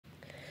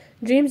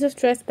Dreams of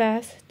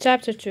Trespass,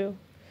 Chapter 2.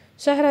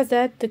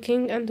 Shahrazad, the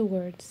King and the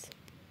Words.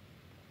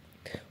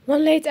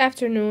 One late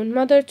afternoon,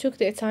 Mother took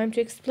the time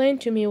to explain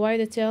to me why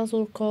the tales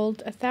were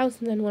called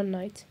 1001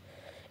 Night.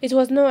 It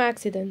was no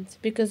accident,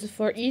 because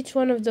for each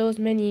one of those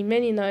many,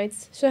 many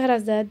nights,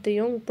 Shahrazad, the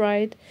young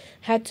bride,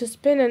 had to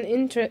spin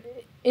an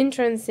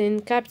entrancing,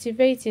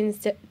 captivating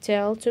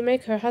tale to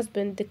make her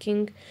husband, the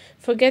king,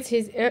 forget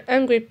his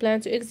angry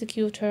plan to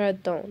execute her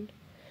at dawn.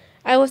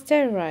 I was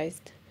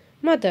terrorized.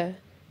 Mother,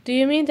 do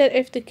you mean that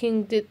if the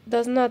king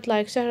does not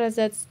like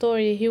Shahrazad's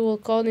story, he will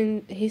call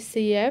in his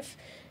CF,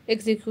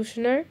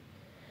 executioner?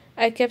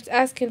 I kept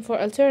asking for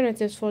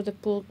alternatives for the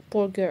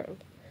poor girl.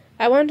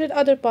 I wanted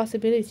other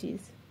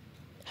possibilities.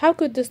 How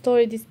could the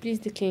story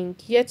displease the king,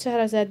 yet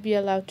Shahrazad be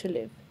allowed to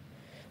live?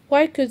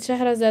 Why could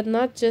Shahrazad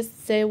not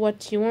just say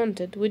what she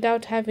wanted,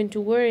 without having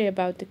to worry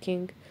about the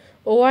king?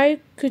 Or why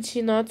could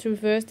she not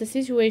reverse the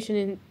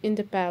situation in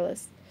the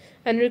palace,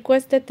 and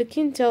request that the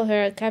king tell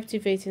her a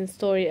captivating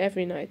story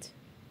every night?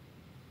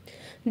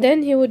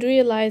 Then he would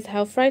realize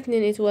how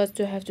frightening it was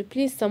to have to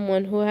please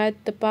someone who had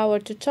the power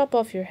to chop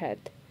off your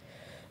head.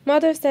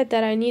 Mother said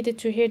that I needed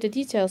to hear the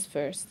details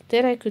first,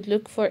 then I could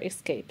look for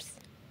escapes.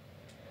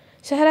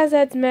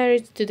 Shahrazad's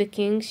marriage to the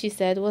king, she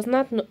said, was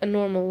not a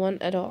normal one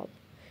at all.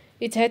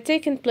 It had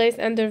taken place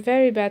under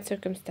very bad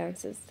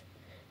circumstances.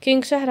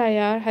 King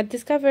Shahryar had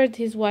discovered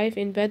his wife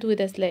in bed with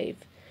a slave,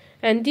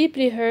 and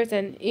deeply hurt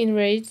and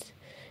enraged,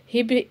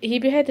 he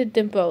beheaded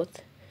them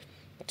both.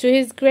 To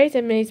his great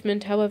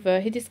amazement, however,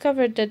 he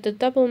discovered that the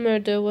double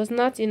murder was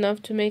not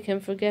enough to make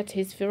him forget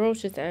his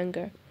ferocious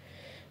anger.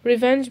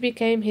 Revenge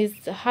became his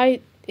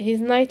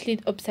nightly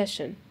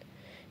obsession.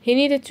 He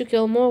needed to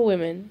kill more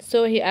women,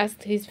 so he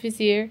asked his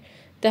vizier,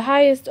 the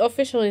highest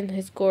official in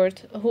his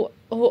court, who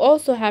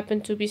also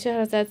happened to be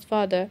Shahrazad's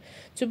father,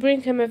 to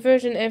bring him a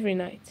virgin every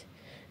night.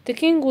 The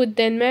king would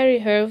then marry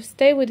her,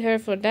 stay with her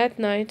for that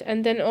night,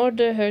 and then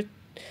order her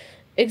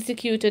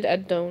executed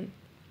at dawn.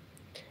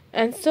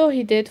 And so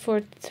he did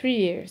for 3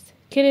 years,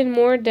 killing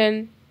more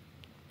than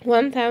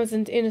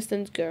 1,000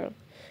 innocent girls,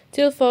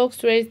 till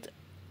folks raised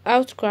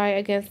outcry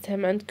against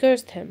him and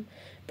cursed him,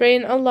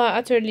 praying Allah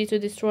utterly to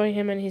destroy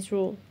him and his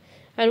rule.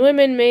 And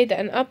women made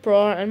an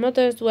uproar, and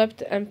mothers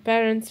wept, and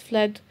parents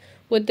fled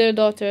with their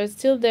daughters,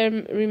 till there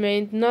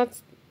remained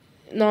not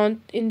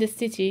in the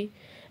city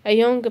a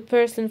young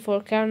person for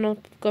carnal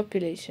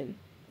copulation.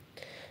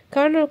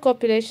 Carnal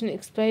copulation,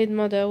 explained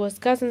Mother, was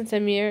Cousin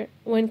Samir.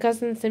 When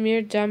Cousin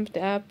Samir jumped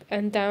up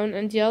and down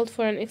and yelled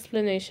for an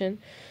explanation,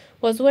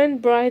 was when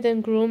bride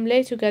and groom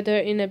lay together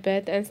in a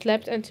bed and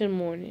slept until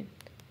morning.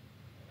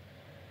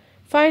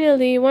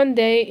 Finally, one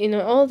day, in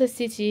all the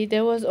city,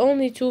 there was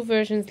only 2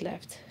 virgins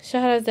left,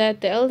 Shahrazad,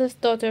 the eldest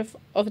daughter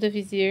of the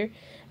vizier,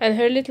 and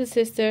her little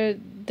sister,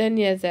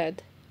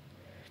 Dunyazad.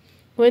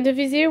 When the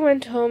vizier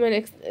went home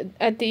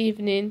at the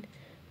evening,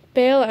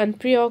 pale and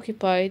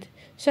preoccupied,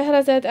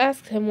 Shahrazad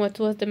asked him what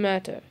was the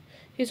matter.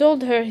 He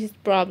told her his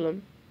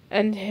problem,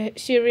 and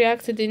she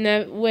reacted in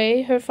a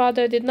way her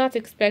father did not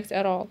expect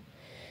at all.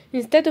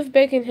 Instead of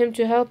begging him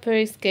to help her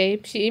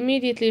escape, she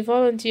immediately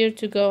volunteered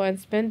to go and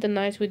spend the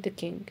night with the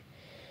king.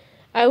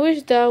 I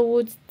wish thou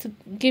wouldst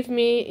give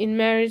me in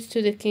marriage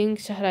to the king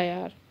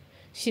Shahryar,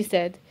 she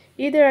said.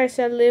 Either I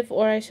shall live,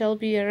 or I shall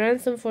be a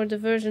ransom for the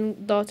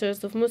virgin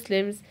daughters of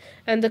Muslims,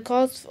 and the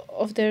cause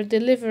of their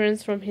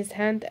deliverance from his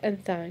hand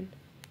and thine.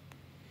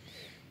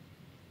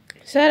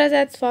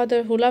 Shahrazad's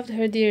father, who loved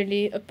her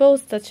dearly,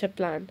 opposed such a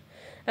plan,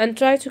 and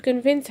tried to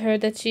convince her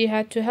that she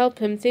had to help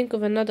him think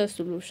of another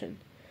solution.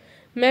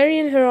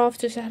 Marrying her off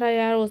to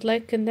Shahryar was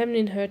like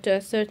condemning her to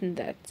a certain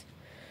death.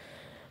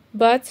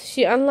 But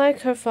she,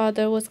 unlike her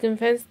father, was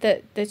convinced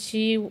that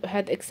she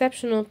had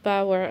exceptional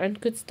power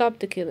and could stop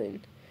the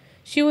killing.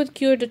 She would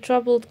cure the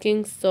troubled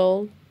king's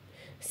soul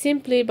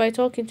simply by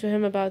talking to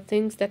him about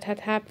things that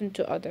had happened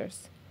to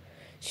others.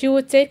 She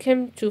would take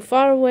him to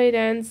faraway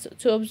lands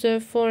to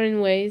observe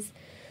foreign ways,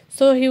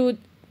 so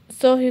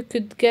he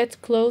could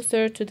get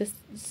closer to the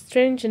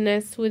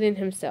strangeness within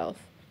himself.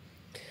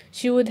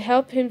 She would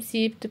help him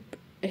see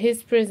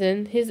his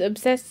prison, his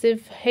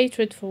obsessive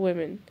hatred for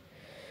women.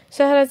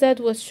 Shahrazad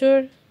was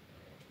sure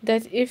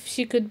that if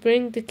she could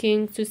bring the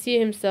king to see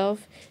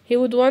himself, he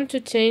would want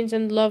to change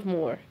and love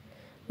more.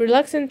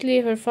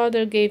 Reluctantly, her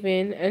father gave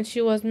in, and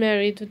she was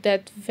married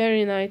that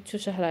very night to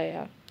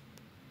Shahryar.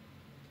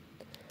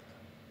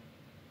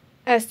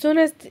 As soon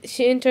as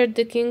she entered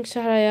the king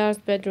Shahryar's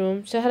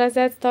bedroom,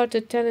 Shahrazad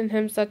started telling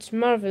him such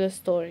marvelous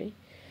story,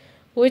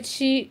 which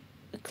she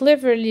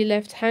cleverly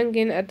left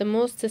hanging at the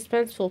most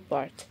suspenseful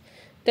part,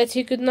 that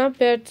he could not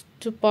bear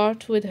to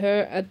part with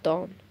her at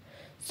dawn.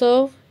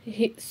 So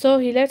he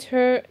let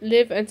her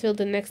live until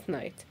the next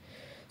night,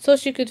 so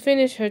she could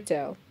finish her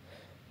tale.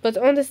 But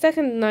on the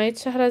second night,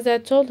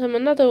 Shahrazad told him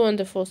another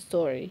wonderful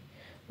story,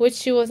 which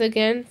she was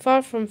again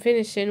far from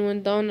finishing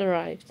when dawn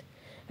arrived,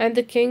 and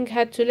the king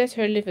had to let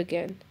her live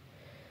again.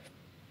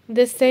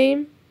 The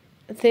same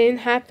thing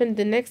happened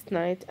the next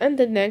night, and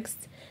the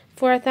next,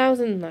 for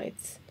 1,000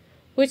 nights,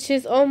 which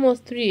is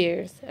almost 3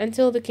 years,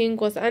 until the king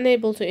was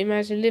unable to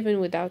imagine living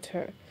without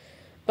her.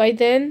 By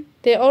then,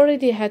 they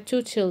already had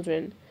 2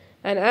 children,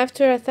 and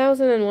after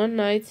 1001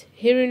 nights,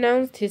 he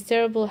renounced his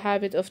terrible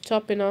habit of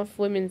chopping off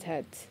women's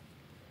heads.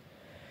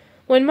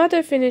 When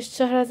mother finished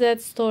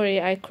Shahrazad's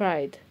story, I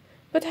cried.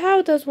 But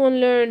how does one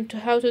learn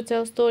how to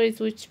tell stories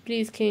which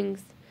please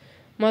kings?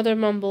 Mother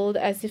mumbled,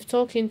 as if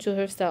talking to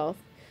herself,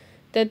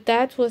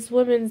 that was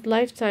women's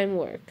lifetime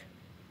work.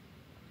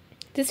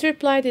 This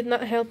reply did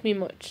not help me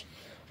much,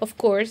 of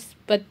course,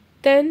 but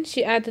then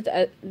she added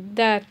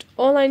that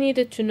all I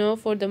needed to know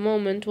for the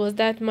moment was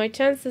that my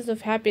chances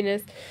of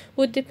happiness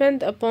would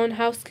depend upon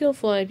how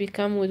skillful I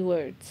become with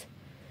words.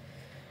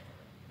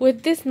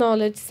 With this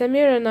knowledge,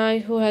 Samir and I,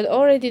 who had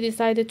already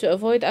decided to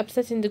avoid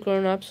upsetting the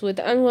grown-ups with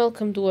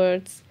unwelcomed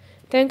words,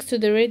 thanks to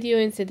the radio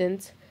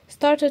incident,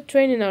 started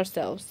training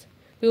ourselves.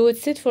 We would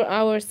sit for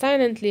hours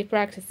silently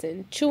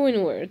practicing,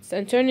 chewing words,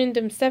 and turning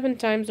them 7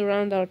 times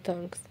around our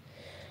tongues,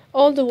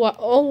 all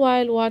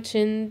while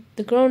watching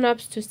the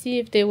grown-ups to see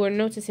if they were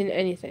noticing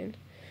anything.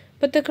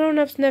 But the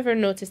grown-ups never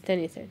noticed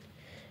anything,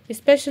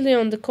 especially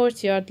on the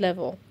courtyard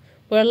level,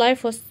 where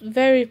life was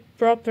very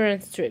proper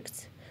and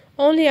strict.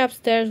 Only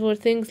upstairs were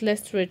things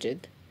less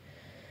rigid.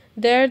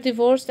 There,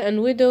 divorced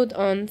and widowed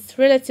aunts,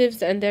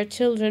 relatives, and their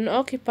children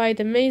occupied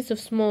a maze of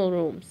small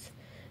rooms.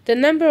 The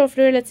number of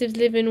relatives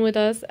living with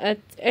us at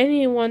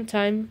any one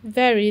time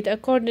varied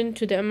according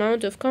to the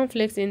amount of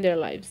conflicts in their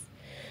lives.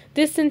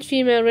 Distant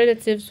female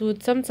relatives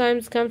would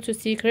sometimes come to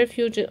seek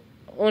refuge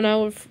on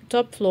our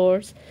top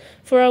floors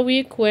for a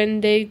week when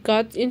they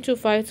got into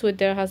fights with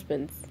their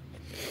husbands.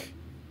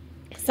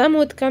 Some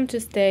would come to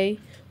stay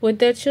with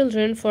their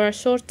children for a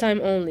short time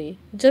only,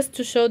 just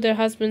to show their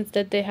husbands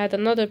that they had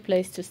another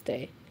place to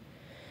stay,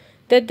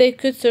 that they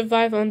could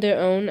survive on their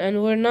own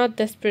and were not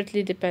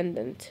desperately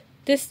dependent.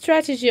 This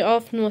strategy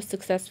often was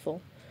successful,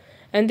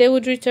 and they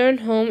would return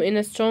home in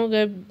a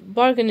stronger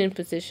bargaining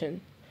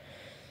position.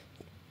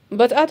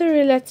 But other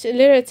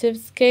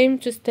relatives came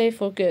to stay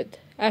for good,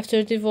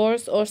 after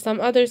divorce or some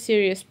other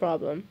serious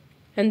problem.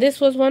 And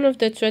this was one of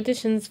the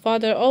traditions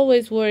father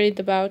always worried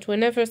about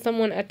whenever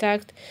someone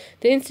attacked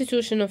the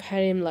institution of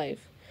harem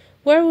life.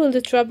 "Where will the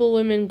troubled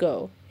women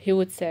go?" he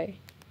would say.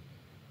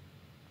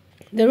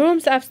 The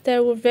rooms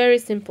upstairs were very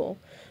simple,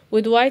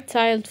 with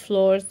white-tiled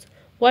floors,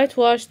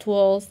 whitewashed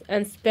walls,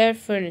 and spare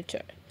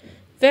furniture.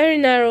 Very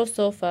narrow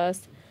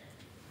sofas,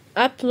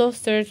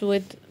 upholstered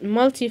with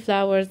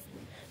multi-flowers,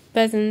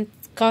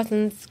 peasants,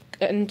 cottons,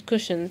 and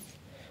cushions,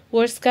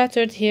 were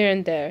scattered here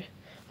and there,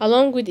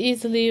 along with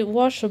easily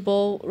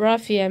washable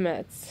raffia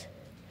mats.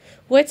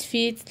 Wet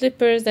feet,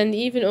 slippers, and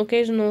even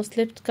occasional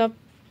slipped cup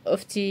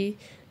of tea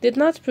did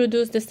not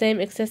produce the same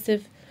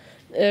excessive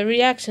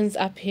reactions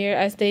up here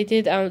as they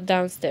did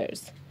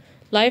downstairs.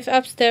 Life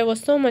upstairs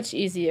was so much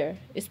easier,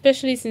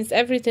 especially since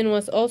everything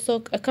was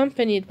also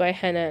accompanied by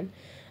Hanan,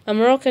 a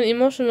Moroccan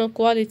emotional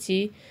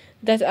quality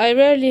that I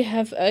rarely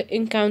have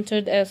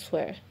encountered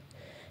elsewhere.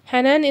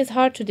 Hanan is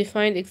hard to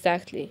define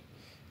exactly,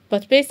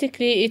 but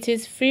basically it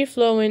is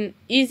free-flowing,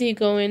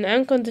 easy-going,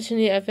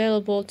 unconditionally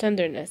available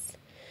tenderness.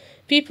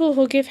 People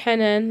who give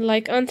Hanan,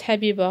 like Aunt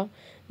Habiba,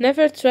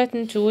 never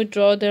threaten to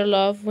withdraw their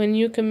love when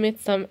you commit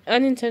some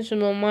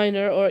unintentional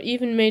minor or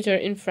even major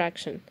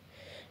infraction.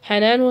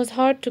 Hanan was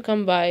hard to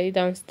come by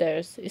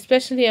downstairs,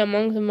 especially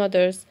among the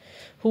mothers,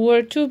 who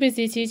were too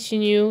busy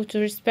teaching you to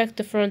respect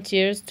the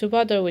frontiers to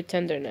bother with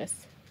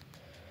tenderness.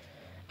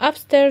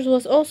 Upstairs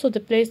was also the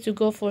place to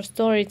go for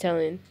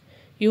storytelling.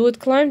 You would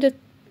climb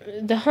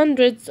the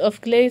hundreds of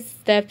glazed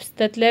steps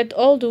that led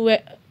all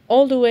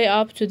the way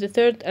up to the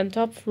 3rd and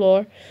top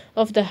floor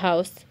of the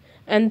house,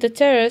 and the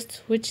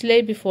terrace which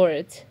lay before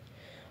it,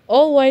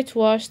 all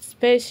whitewashed,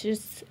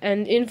 spacious,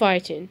 and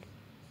inviting.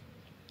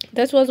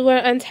 That was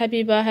where Aunt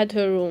Habiba had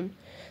her room,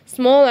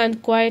 small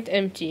and quite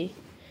empty.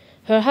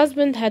 Her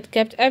husband had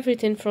kept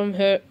everything from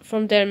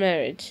their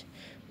marriage,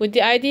 with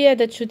the idea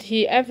that should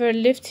he ever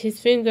lift his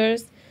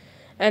fingers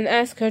and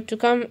ask her to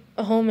come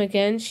home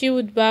again, she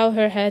would bow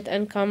her head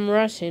and come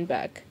rushing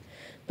back.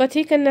 "But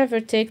he can never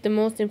take the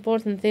most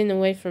important thing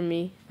away from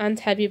me,"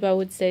 Aunt Habiba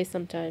would say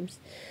sometimes.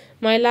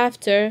 "My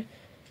laughter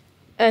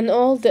and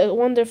all the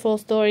wonderful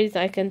stories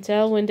I can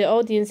tell when the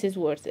audience is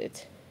worth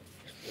it."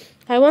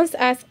 I once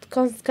asked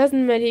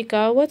cousin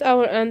Malika what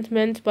our aunt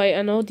meant by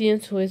an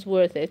audience who is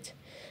worth it,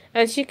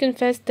 and she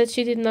confessed that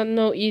she did not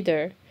know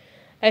either.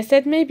 I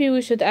said maybe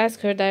we should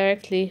ask her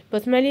directly,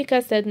 but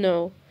Malika said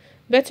no.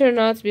 Better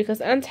not, because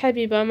Aunt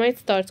Habiba might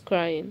start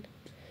crying.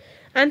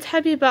 Aunt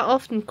Habiba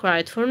often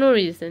cried for no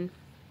reason.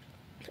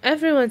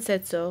 Everyone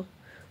said so,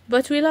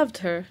 but we loved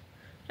her,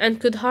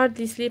 and could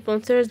hardly sleep on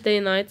Thursday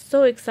nights,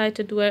 so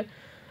excited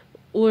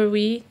were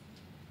we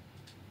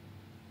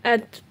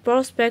at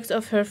prospect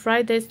of her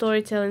Friday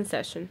storytelling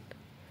session.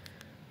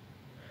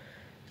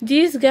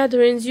 These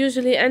gatherings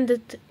usually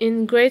ended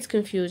in great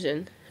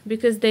confusion,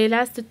 because they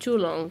lasted too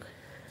long.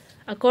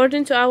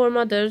 According to our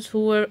mothers,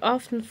 who were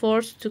often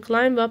forced to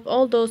climb up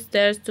all those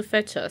stairs to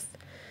fetch us,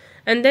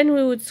 and then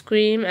we would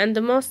scream, and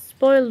the most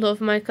spoiled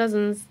of my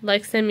cousins,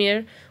 like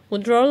Samir,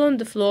 would roll on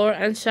the floor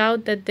and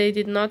shout that they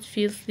did not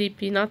feel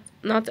sleepy, not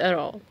at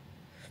all.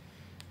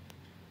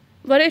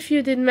 But if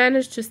you did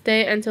manage to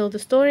stay until the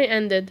story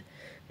ended,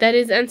 that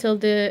is, until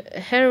the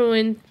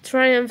heroine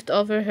triumphed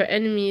over her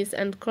enemies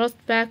and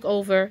crossed back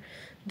over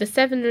the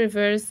 7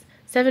 rivers,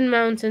 7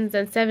 mountains,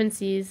 and 7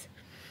 seas,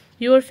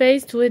 you were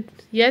faced with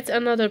yet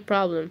another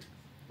problem.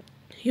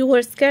 You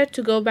were scared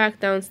to go back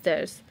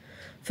downstairs.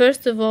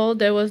 First of all,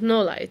 there was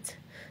no light.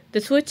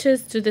 The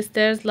switches to the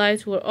stairs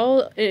light were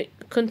all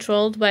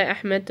controlled by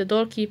Ahmed, the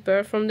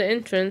doorkeeper, from the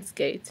entrance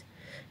gate.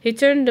 He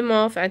turned them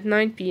off at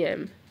 9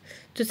 p.m.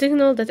 to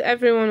signal that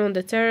everyone on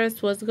the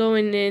terrace was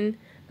going in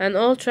and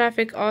all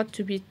traffic ought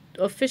to be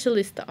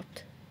officially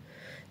stopped.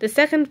 The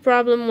second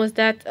problem was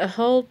that a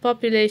whole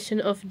population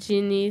of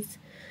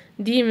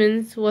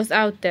demons, was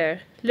out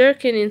there,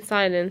 lurking in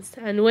silence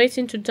and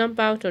waiting to jump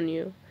out on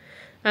you.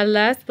 And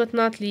last but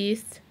not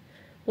least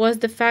was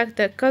the fact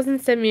that Cousin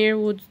Samir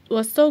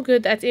was so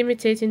good at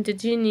imitating the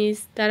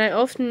genies that I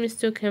often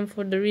mistook him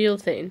for the real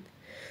thing.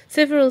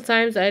 Several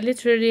times I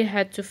literally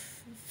had to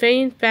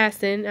feign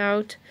passing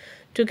out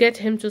to get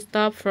him to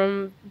stop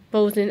from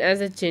posing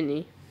as a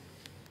genie.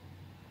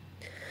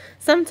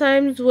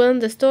 Sometimes, when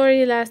the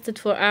story lasted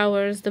for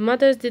hours, the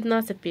mothers did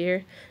not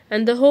appear,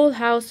 and the whole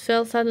house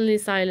fell suddenly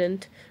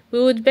silent.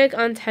 We would beg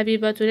Aunt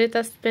Habiba to let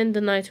us spend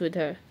the night with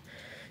her.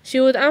 She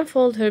would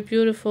unfold her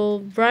beautiful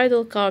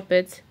bridal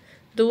carpet,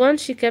 the one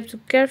she kept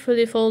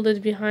carefully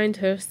folded behind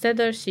her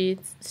cedar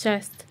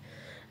chest,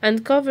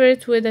 and cover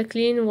it with a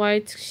clean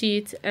white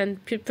sheet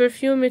and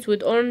perfume it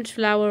with orange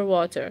flower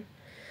water,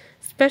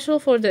 special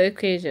for the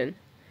occasion.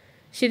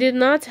 She did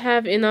not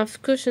have enough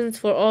cushions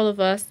for all of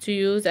us to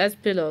use as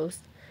pillows,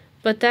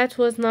 but that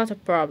was not a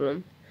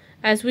problem,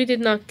 as we did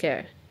not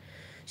care.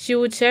 She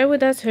would share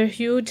with us her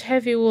huge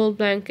heavy wool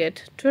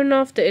blanket, turn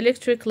off the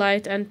electric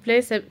light, and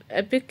place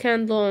a big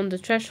candle on the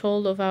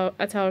threshold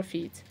at our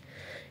feet.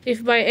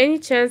 If by any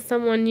chance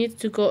someone needs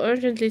to go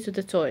urgently to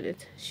the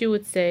toilet, she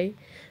would say,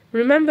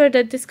 "Remember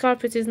that this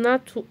carpet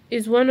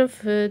is one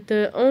of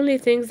the only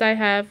things I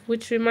have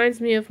which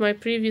reminds me of my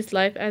previous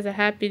life as a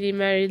happily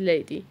married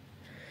lady."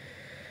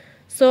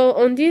 So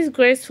on these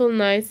graceful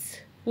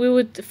nights we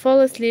would fall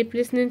asleep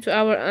listening to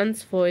our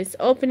aunt's voice,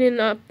 opening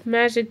up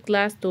magic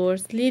glass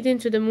doors leading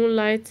to the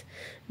moonlight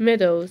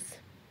meadows.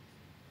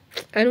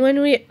 And when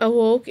we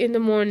awoke in the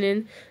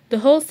morning, the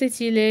whole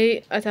city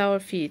lay at our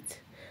feet.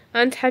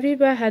 Aunt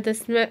Habiba had a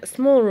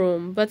small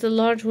room, but a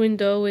large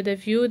window with a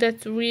view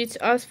that reached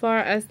as far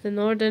as the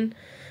northern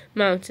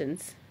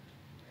mountains.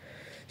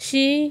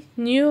 She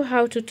knew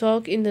how to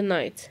talk in the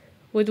night.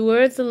 With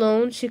words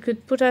alone, she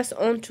could put us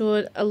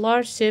onto a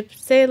large ship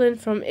sailing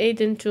from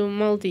Aden to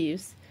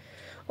Maldives,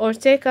 or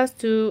take us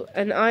to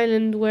an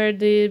island where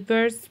the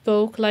birds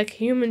spoke like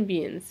human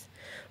beings.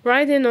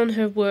 Riding on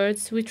her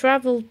words, we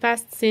traveled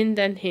past Sind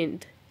and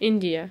Hind,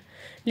 India,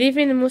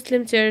 leaving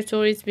Muslim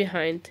territories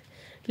behind,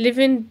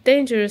 living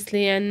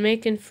dangerously and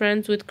making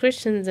friends with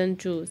Christians and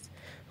Jews,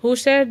 who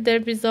shared their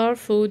bizarre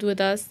food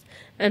with us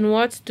and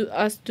watched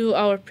us do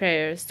our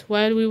prayers,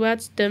 while we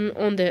watched them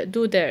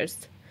do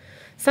theirs.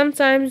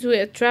 Sometimes we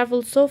had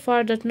traveled so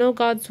far that no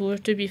gods were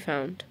to be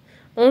found,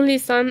 only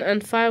sun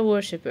and fire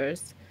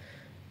worshippers,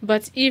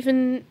 but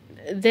even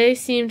they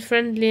seemed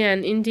friendly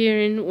and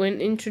endearing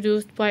when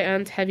introduced by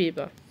Aunt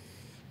Habiba.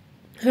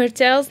 Her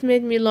tales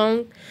made me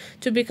long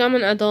to become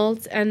an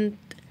adult and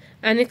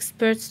an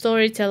expert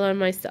storyteller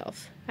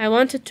myself. I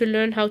wanted to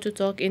learn how to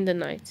talk in the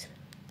night.